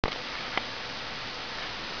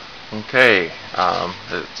Okay,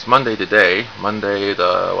 it's Monday today. Monday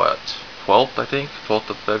the 12th, I think,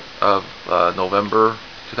 12th of November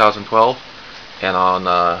 2012. And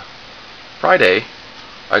on Friday,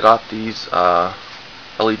 I got these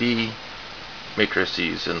LED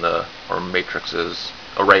matrices matrices,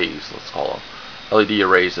 arrays, let's call them, LED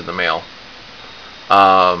arrays in the mail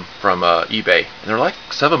from eBay, and they're like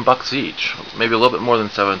 $7 each, maybe a little bit more than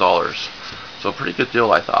 $7. So a pretty good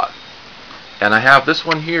deal, I thought. And I have this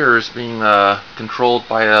one here is being controlled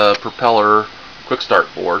by a Propeller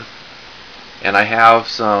QuickStart board, and I have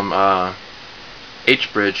some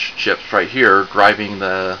H-bridge chips right here driving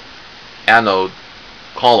the anode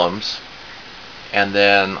columns, and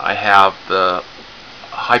then I have the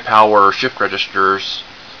high power shift registers,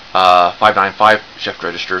 595 shift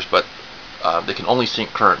registers, but they can only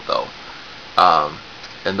sync current though,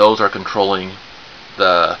 and those are controlling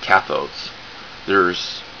the cathodes.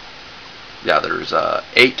 There's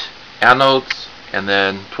 8 anodes and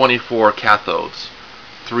then 24 cathodes,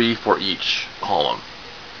 3 for each column.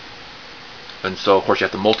 And so of course you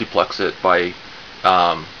have to multiplex it by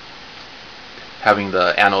having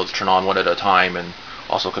the anodes turn on one at a time and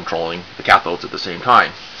also controlling the cathodes at the same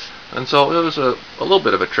time. And so it was a little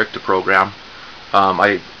bit of a trick to program.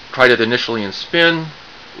 I tried it initially in Spin,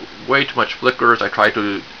 way too much flickers. I tried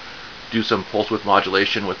to do some pulse width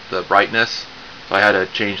modulation with the brightness, so I had to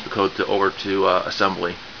change the code over to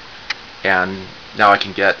assembly. And now I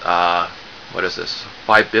can get, 5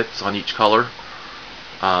 bits on each color.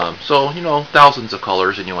 So, thousands of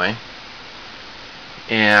colors anyway.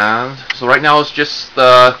 And so right now it's just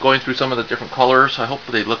going through some of the different colors. I hope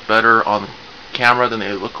they look better on the camera than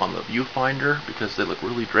they look on the viewfinder, because they look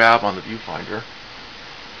really drab on the viewfinder.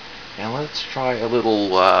 And let's try a little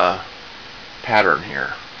pattern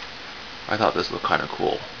here. I thought this looked kind of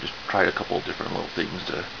cool. Just tried a couple of different little things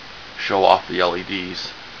to show off the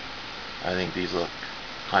LEDs. I think these look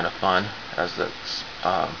kind of fun as it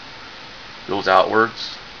goes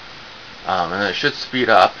outwards. And then it should speed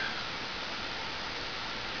up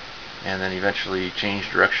and then eventually change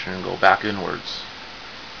direction and go back inwards.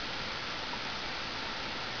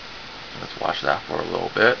 Let's watch that for a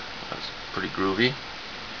little bit. That's pretty groovy.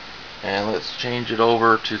 And let's change it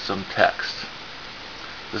over to some text.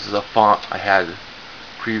 This is a font I had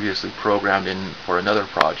previously programmed in for another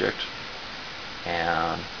project,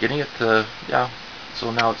 and getting it to,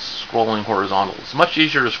 so now it's scrolling horizontal. It's much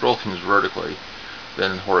easier to scroll things vertically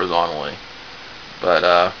than horizontally, but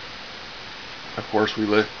of course we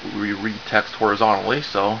read text horizontally,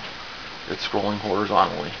 so it's scrolling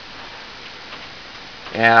horizontally.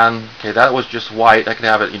 And okay, that was just white. I can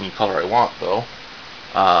have it any color I want though.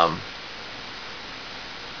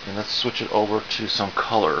 And let's switch it over to some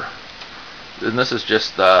color. And this is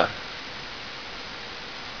just a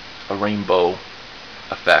rainbow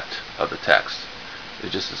effect of the text. It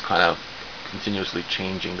just is kind of continuously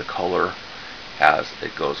changing the color as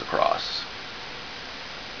it goes across.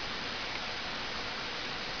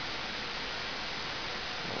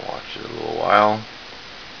 We'll watch it a little while.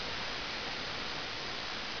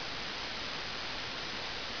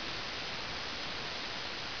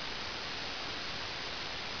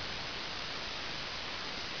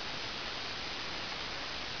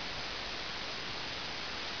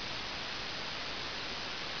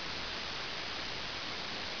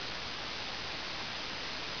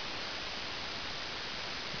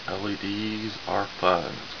 LEDs are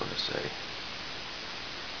fun, it's going to say.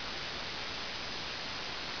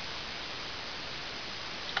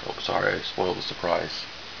 Oh, sorry, I spoiled the surprise.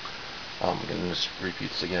 I'm going to just repeat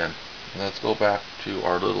this again. And let's go back to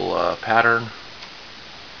our little pattern.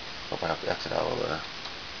 Hope I have to exit out of the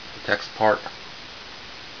text part.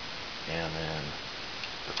 And then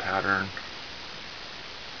the pattern.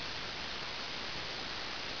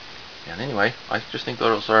 And anyway, I just think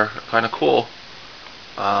those are kind of cool.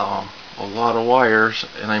 A lot of wires,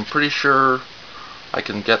 and I'm pretty sure I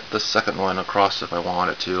can get the second one across if I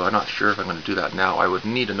wanted to. I'm not sure if I'm going to do that now. I would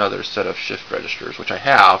need another set of shift registers, which I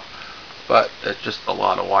have, but it's just a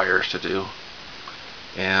lot of wires to do,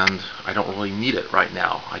 and I don't really need it right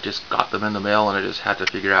now. I just got them in the mail and I just had to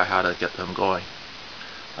figure out how to get them going.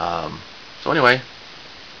 So anyway,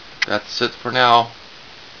 that's it for now,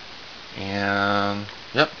 and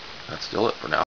yep, that's still it for now.